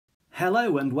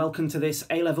Hello and welcome to this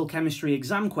A-Level Chemistry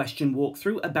exam question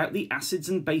walkthrough about the acids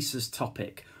and bases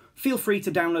topic. Feel free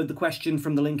to download the question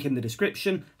from the link in the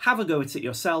description, have a go at it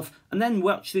yourself, and then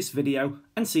watch this video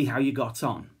and see how you got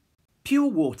on. Pure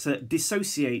water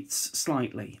dissociates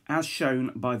slightly, as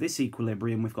shown by this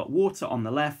equilibrium. We've got water on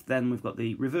the left, then we've got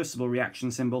the reversible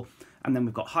reaction symbol, and then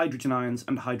we've got hydrogen ions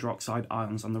and hydroxide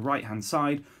ions on the right-hand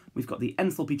side. We've got the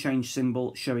enthalpy change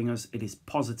symbol showing us it is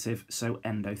positive, so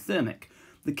endothermic.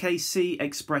 The Kc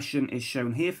expression is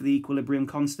shown here for the equilibrium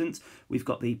constant. We've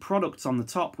got the products on the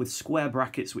top with square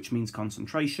brackets, which means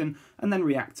concentration, and then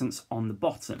reactants on the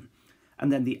bottom.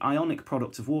 And then the ionic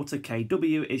product of water,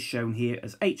 Kw, is shown here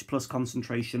as H plus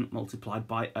concentration multiplied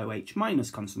by OH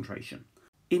minus concentration.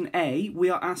 In A,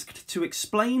 we are asked to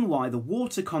explain why the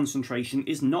water concentration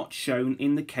is not shown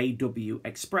in the Kw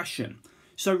expression.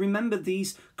 So remember,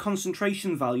 these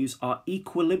concentration values are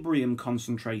equilibrium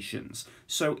concentrations.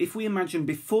 So if we imagine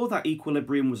before that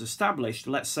equilibrium was established,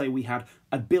 let's say we had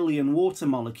 1 billion water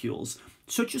molecules,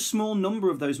 such a small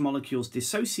number of those molecules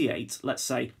dissociate, let's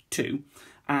say 2,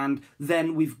 and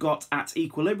then we've got at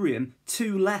equilibrium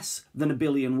 2 less than 1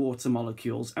 billion water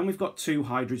molecules, and we've got 2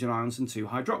 hydrogen ions and 2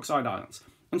 hydroxide ions.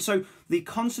 And so the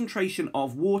concentration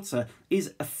of water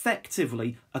is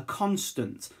effectively a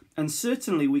constant. And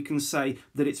certainly we can say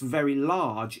that it's very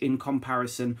large in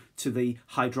comparison to the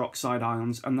hydroxide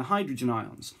ions and the hydrogen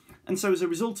ions. And so as a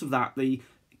result of that, the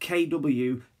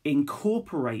Kw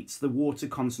incorporates the water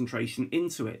concentration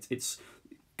into it. It's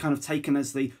kind of taken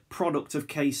as the product of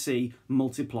Kc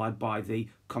multiplied by the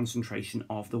concentration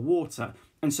of the water.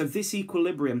 And so this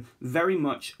equilibrium very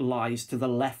much lies to the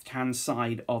left-hand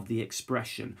side of the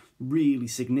expression, really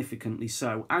significantly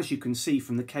so, as you can see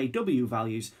from the Kw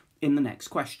values in the next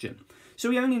question. So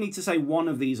we only need to say one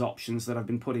of these options that I've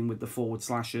been putting with the forward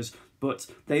slashes, but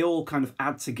they all kind of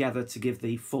add together to give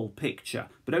the full picture,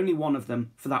 but only one of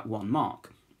them for that 1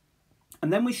 mark.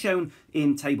 And then we're shown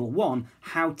in table 1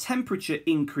 how temperature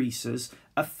increases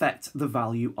affect the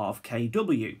value of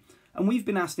Kw. And we've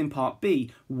been asked in part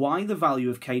B why the value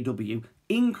of Kw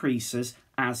increases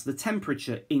as the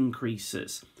temperature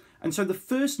increases. And so the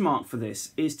first mark for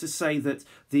this is to say that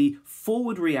the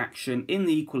forward reaction in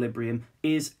the equilibrium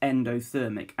is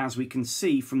endothermic, as we can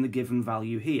see from the given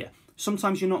value here.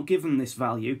 Sometimes you're not given this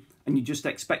value and you're just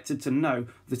expected to know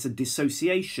that a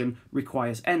dissociation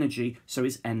requires energy, so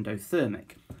is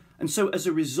endothermic. And so as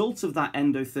a result of that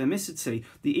endothermicity,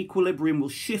 the equilibrium will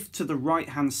shift to the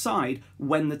right-hand side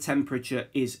when the temperature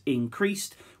is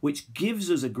increased, which gives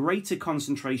us a greater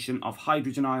concentration of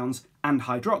hydrogen ions and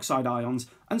hydroxide ions,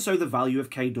 and so the value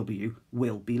of Kw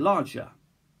will be larger.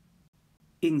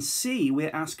 In C,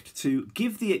 we're asked to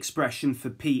give the expression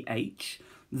for pH,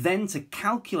 then to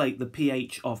calculate the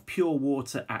pH of pure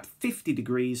water at 50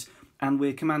 degrees, and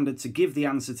we're commanded to give the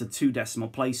answer to 2 decimal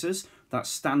places. That's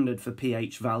standard for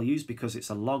pH values because it's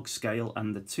a log scale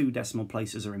and the 2 decimal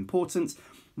places are important.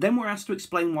 Then we're asked to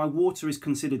explain why water is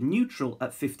considered neutral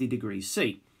at 50 degrees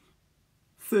C.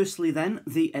 Firstly then,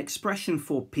 the expression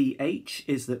for pH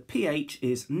is that pH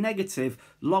is negative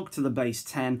log to the base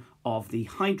 10 of the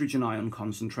hydrogen ion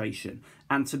concentration.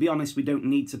 And to be honest, we don't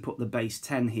need to put the base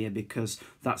 10 here because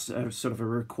that's sort of a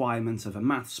requirement of a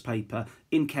maths paper.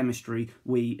 In chemistry,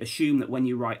 we assume that when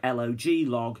you write log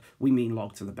log, we mean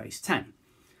log to the base 10.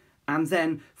 And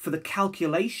then for the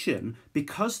calculation,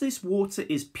 because this water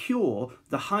is pure,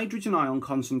 the hydrogen ion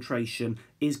concentration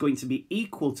is going to be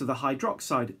equal to the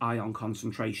hydroxide ion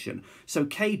concentration. So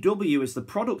Kw is the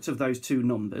product of those 2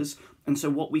 numbers. And so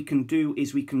what we can do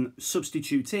is we can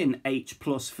substitute in H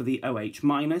plus for the OH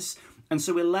minus. And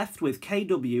so we're left with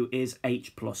Kw is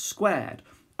H plus squared.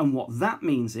 And what that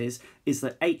means is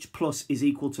that H plus is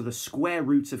equal to the square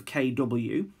root of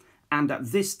Kw. And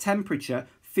at this temperature,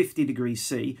 50 degrees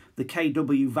C, the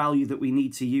Kw value that we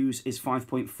need to use is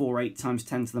 5.48 times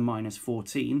 10 to the minus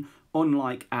 14,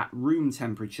 unlike at room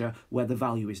temperature where the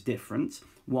value is different.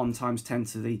 1 times 10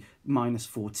 to the minus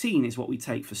 14 is what we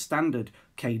take for standard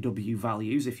Kw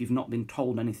values if you've not been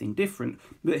told anything different,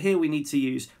 but here we need to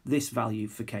use this value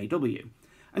for Kw.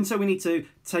 And so we need to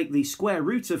take the square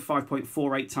root of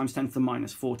 5.48 times 10 to the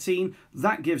minus 14.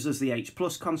 That gives us the H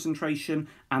plus concentration,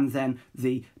 and then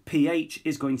the pH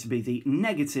is going to be the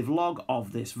negative log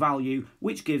of this value,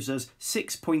 which gives us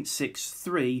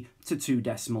 6.63 to 2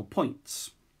 decimal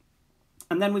points.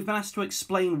 And then we've been asked to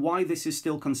explain why this is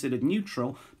still considered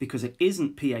neutral, because it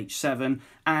isn't pH 7,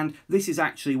 And this is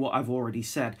actually what I've already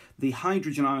said. The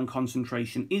hydrogen ion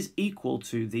concentration is equal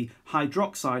to the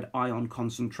hydroxide ion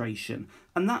concentration.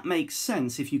 And that makes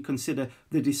sense if you consider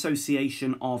the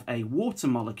dissociation of a water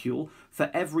molecule.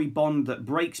 For every bond that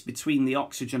breaks between the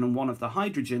oxygen and one of the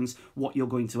hydrogens, what you're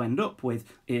going to end up with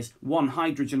is one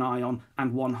hydrogen ion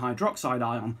and one hydroxide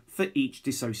ion for each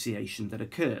dissociation that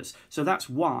occurs. So that's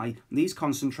why these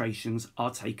concentrations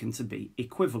are taken to be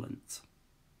equivalent.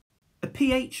 A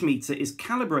pH meter is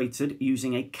calibrated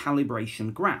using a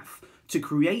calibration graph. To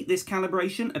create this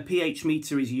calibration, a pH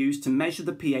meter is used to measure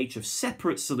the pH of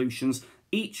separate solutions,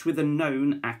 each with a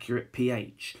known accurate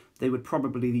pH. They would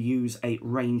probably use a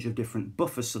range of different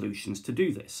buffer solutions to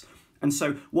do this. And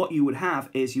so what you would have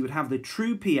is you would have the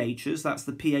true pHs, that's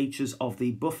the pHs of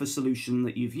the buffer solution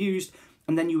that you've used,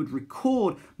 and then you would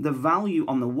record the value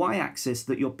on the y-axis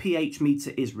that your pH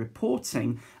meter is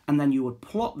reporting, and then you would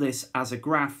plot this as a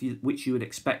graph which you would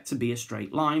expect to be a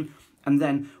straight line. And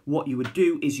then what you would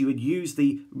do is you would use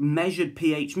the measured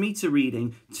pH meter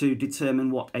reading to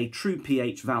determine what a true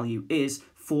pH value is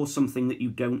for something that you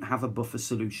don't have a buffer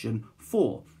solution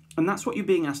for. And that's what you're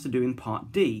being asked to do in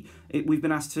part D. We've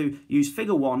been asked to use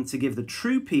figure 1 to give the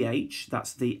true pH,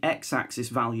 that's the x-axis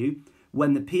value,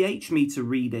 when the pH meter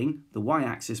reading, the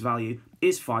y-axis value,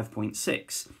 is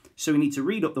 5.6. So we need to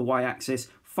read up the y-axis,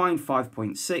 find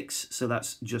 5.6, so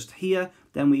that's just here.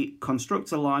 Then we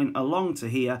construct a line along to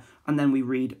here, and then we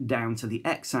read down to the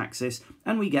x-axis,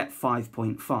 and we get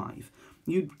 5.5.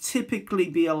 You'd typically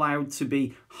be allowed to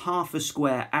be half a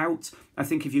square out. I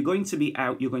think if you're going to be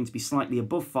out, you're going to be slightly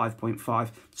above 5.5,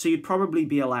 so you'd probably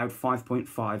be allowed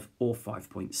 5.5 or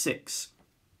 5.6.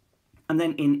 And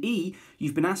then in E,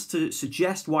 you've been asked to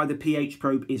suggest why the pH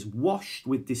probe is washed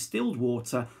with distilled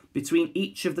water between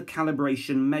each of the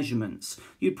calibration measurements.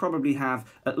 You'd probably have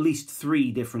at least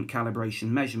 3 different calibration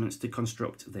measurements to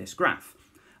construct this graph.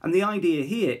 And the idea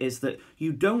here is that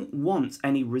you don't want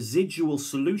any residual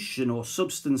solution or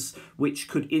substance which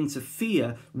could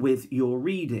interfere with your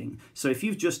reading. So if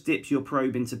you've just dipped your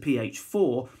probe into pH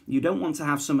 4, you don't want to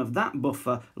have some of that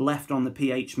buffer left on the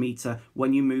pH meter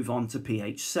when you move on to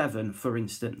pH 7, for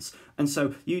instance. And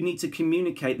so you need to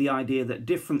communicate the idea that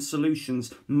different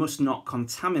solutions must not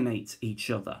contaminate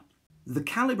each other. The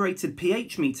calibrated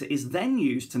pH meter is then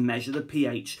used to measure the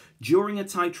pH during a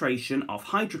titration of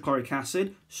hydrochloric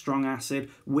acid, strong acid,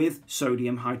 with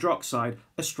sodium hydroxide,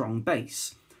 a strong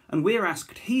base. And we're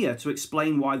asked here to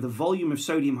explain why the volume of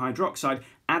sodium hydroxide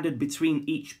added between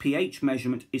each pH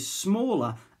measurement is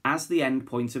smaller as the end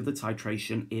point of the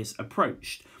titration is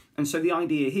approached. And so the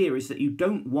idea here is that you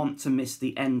don't want to miss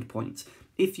the end point.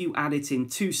 If you add it in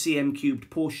 2 cm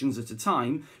cubed portions at a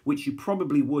time, which you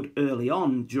probably would early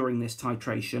on during this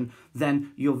titration,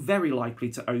 then you're very likely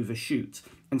to overshoot.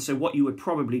 And so what you would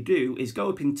probably do is go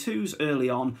up in 2s early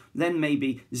on, then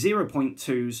maybe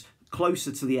 0.2s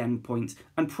closer to the end point,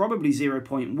 and probably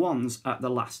 0.1s at the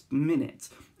last minute.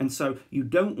 And so you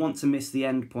don't want to miss the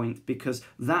end point because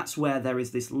that's where there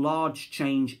is this large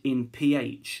change in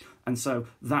pH. And so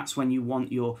that's when you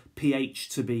want your pH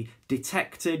to be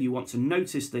detected, you want to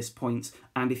notice this point,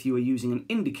 and if you were using an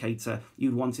indicator,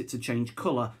 you'd want it to change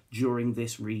colour during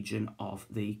this region of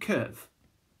the curve.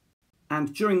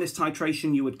 And during this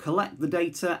titration, you would collect the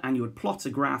data and you would plot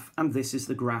a graph, and this is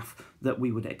the graph that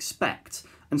we would expect.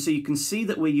 And so you can see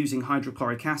that we're using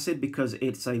hydrochloric acid because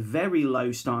it's a very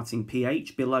low starting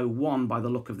pH, below 1 by the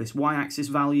look of this y-axis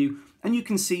value, and you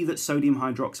can see that sodium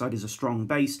hydroxide is a strong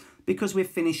base because we're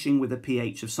finishing with a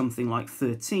pH of something like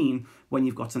 13 when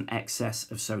you've got an excess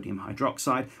of sodium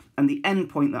hydroxide. And the end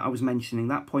point that I was mentioning,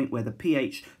 that point where the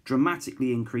pH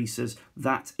dramatically increases,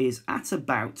 that is at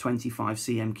about 25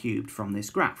 cm cubed from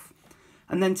this graph.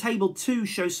 And then table 2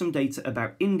 shows some data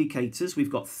about indicators.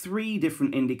 We've got 3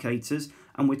 different indicators,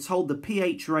 and we're told the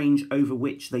pH range over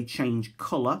which they change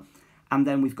colour. And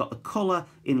then we've got the colour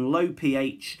in low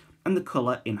pH and the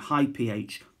colour in high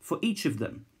pH for each of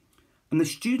them. And the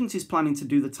student is planning to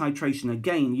do the titration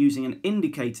again using an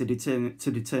indicator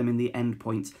to determine the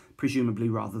endpoint, presumably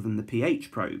rather than the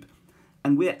pH probe.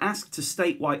 And we're asked to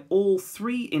state why all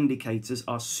 3 indicators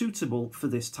are suitable for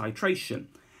this titration.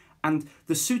 And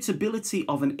the suitability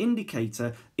of an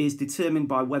indicator is determined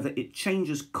by whether it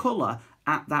changes colour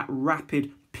at that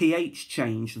rapid pH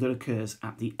change that occurs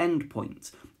at the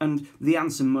endpoint. And the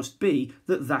answer must be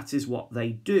that that is what they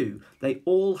do. They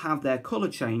all have their colour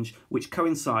change, which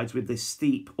coincides with this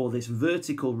steep or this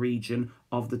vertical region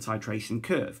of the titration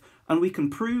curve. And we can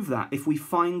prove that if we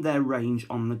find their range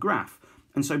on the graph.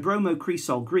 And so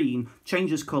bromocresol green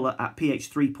changes colour at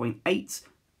pH 3.8,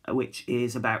 which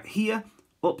is about here,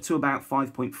 up to about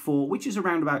 5.4, which is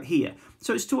around about here.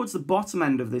 So it's towards the bottom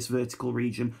end of this vertical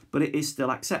region, but it is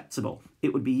still acceptable.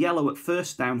 It would be yellow at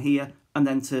first down here and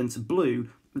then turn to blue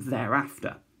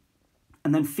thereafter.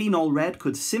 And then phenol red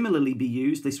could similarly be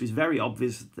used. This was very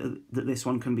obvious that this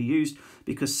one can be used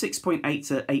because 6.8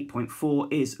 to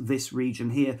 8.4 is this region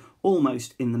here,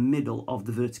 almost in the middle of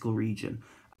the vertical region.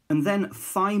 And then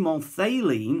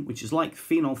thymolphthalene, which is like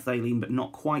phenolphthalein but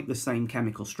not quite the same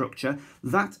chemical structure,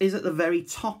 that is at the very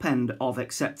top end of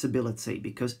acceptability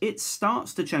because it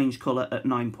starts to change colour at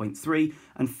 9.3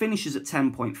 and finishes at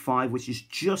 10.5, which is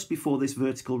just before this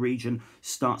vertical region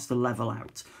starts to level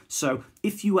out. So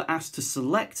if you were asked to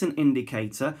select an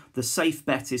indicator, the safe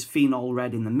bet is phenol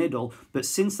red in the middle, but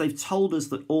since they've told us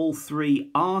that all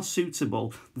three are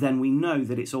suitable, then we know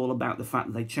that it's all about the fact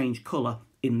that they change colour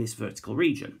in this vertical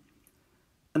region.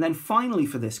 And then finally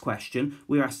for this question,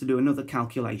 we're asked to do another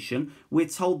calculation. We're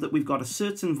told that we've got a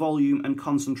certain volume and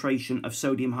concentration of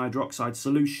sodium hydroxide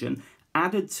solution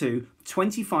added to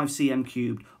 25 cm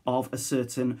cubed of a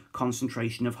certain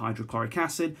concentration of hydrochloric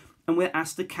acid, and we're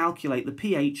asked to calculate the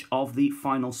pH of the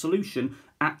final solution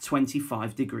at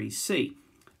 25 degrees C.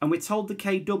 And we're told the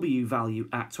Kw value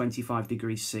at 25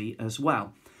 degrees C as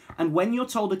well. And when you're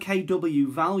told a Kw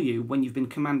value, when you've been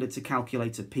commanded to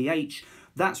calculate a pH,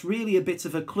 that's really a bit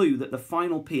of a clue that the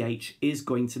final pH is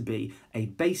going to be a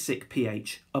basic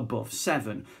pH above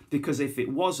 7, because if it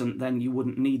wasn't, then you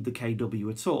wouldn't need the Kw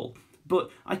at all. But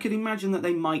I could imagine that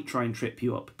they might try and trip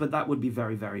you up, but that would be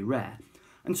very, very rare.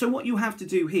 And so what you have to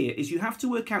do here is you have to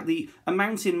work out the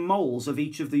amount in moles of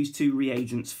each of these two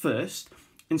reagents first.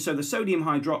 And so the sodium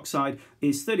hydroxide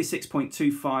is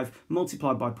 36.25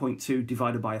 multiplied by 0.2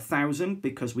 divided by 1,000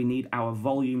 because we need our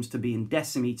volumes to be in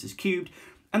decimeters cubed.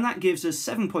 And that gives us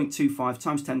 7.25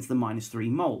 times 10 to the minus 3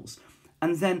 moles.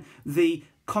 And then the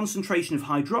concentration of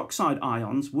hydroxide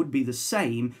ions would be the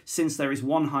same since there is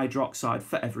one hydroxide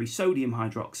for every sodium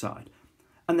hydroxide.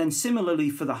 And then similarly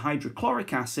for the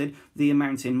hydrochloric acid, the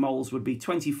amount in moles would be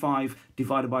 25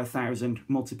 divided by 1,000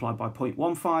 multiplied by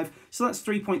 0.15. So that's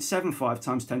 3.75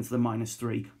 times 10 to the minus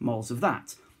 3 moles of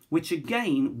that, which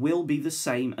again will be the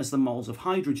same as the moles of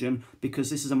hydrogen because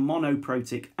this is a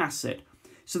monoprotic acid.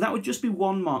 So that would just be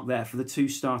 1 mark there for the 2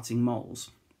 starting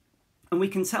moles. And we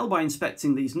can tell by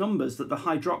inspecting these numbers that the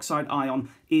hydroxide ion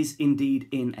is indeed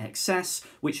in excess,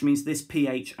 which means this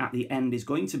pH at the end is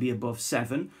going to be above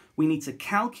 7. We need to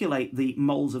calculate the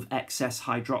moles of excess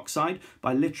hydroxide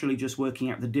by literally just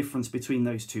working out the difference between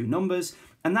those two numbers,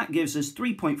 and that gives us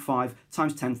 3.5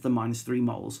 times 10 to the minus 3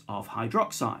 moles of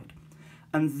hydroxide.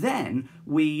 And then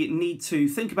we need to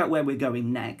think about where we're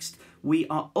going next. We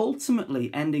are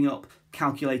ultimately ending up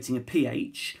calculating a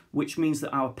pH, which means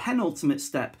that our penultimate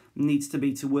step needs to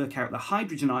be to work out the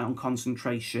hydrogen ion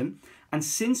concentration. And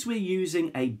since we're using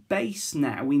a base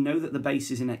now, we know that the base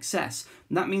is in excess,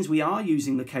 and that means we are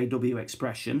using the Kw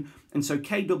expression. And so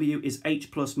Kw is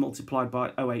H plus multiplied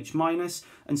by OH minus,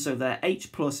 and so there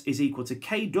H plus is equal to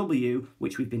Kw,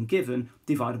 which we've been given,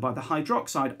 divided by the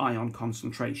hydroxide ion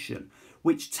concentration,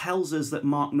 which tells us that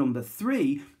mark number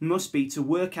 3 must be to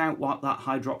work out what that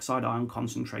hydroxide ion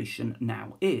concentration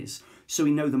now is. So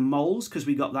we know the moles because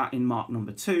we got that in mark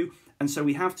number 2, and so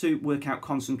we have to work out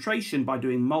concentration by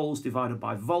doing moles divided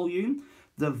by volume.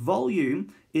 The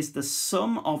volume is the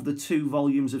sum of the 2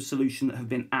 volumes of solution that have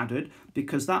been added,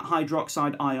 because that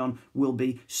hydroxide ion will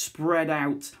be spread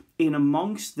out in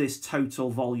amongst this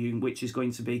total volume, which is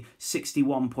going to be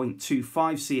 61.25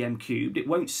 cm cubed. It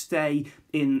won't stay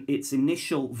in its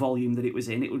initial volume that it was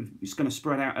in. It's going to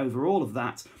spread out over all of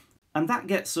that. And that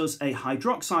gets us a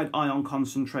hydroxide ion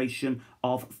concentration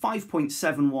of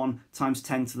 5.71 times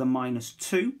 10 to the minus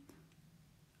 2.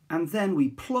 And then we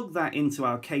plug that into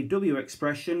our Kw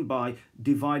expression by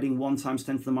dividing 1 times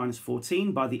 10 to the minus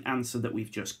 14 by the answer that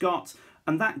we've just got.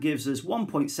 And that gives us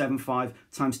 1.75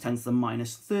 times 10 to the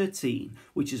minus 13,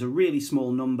 which is a really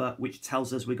small number, which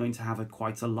tells us we're going to have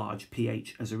quite a large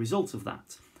pH as a result of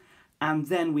that. And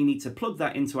then we need to plug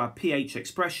that into our pH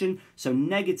expression, so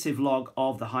negative log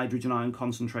of the hydrogen ion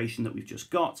concentration that we've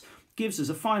just got gives us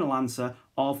a final answer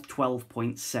of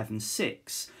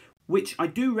 12.76. which I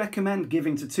do recommend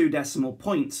giving to 2 decimal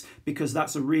points because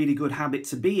that's a really good habit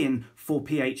to be in for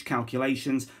pH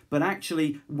calculations. But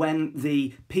actually, when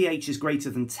the pH is greater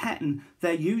than 10,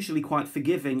 they're usually quite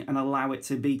forgiving and allow it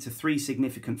to be to 3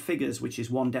 significant figures, which is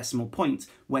 1 decimal point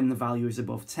when the value is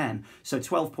above 10. So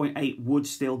 12.8 would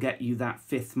still get you that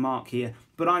 5th mark here,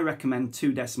 but I recommend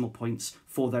 2 decimal points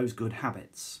for those good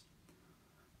habits.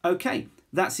 Okay,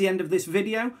 that's the end of this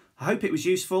video. I hope it was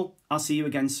useful. I'll see you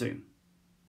again soon.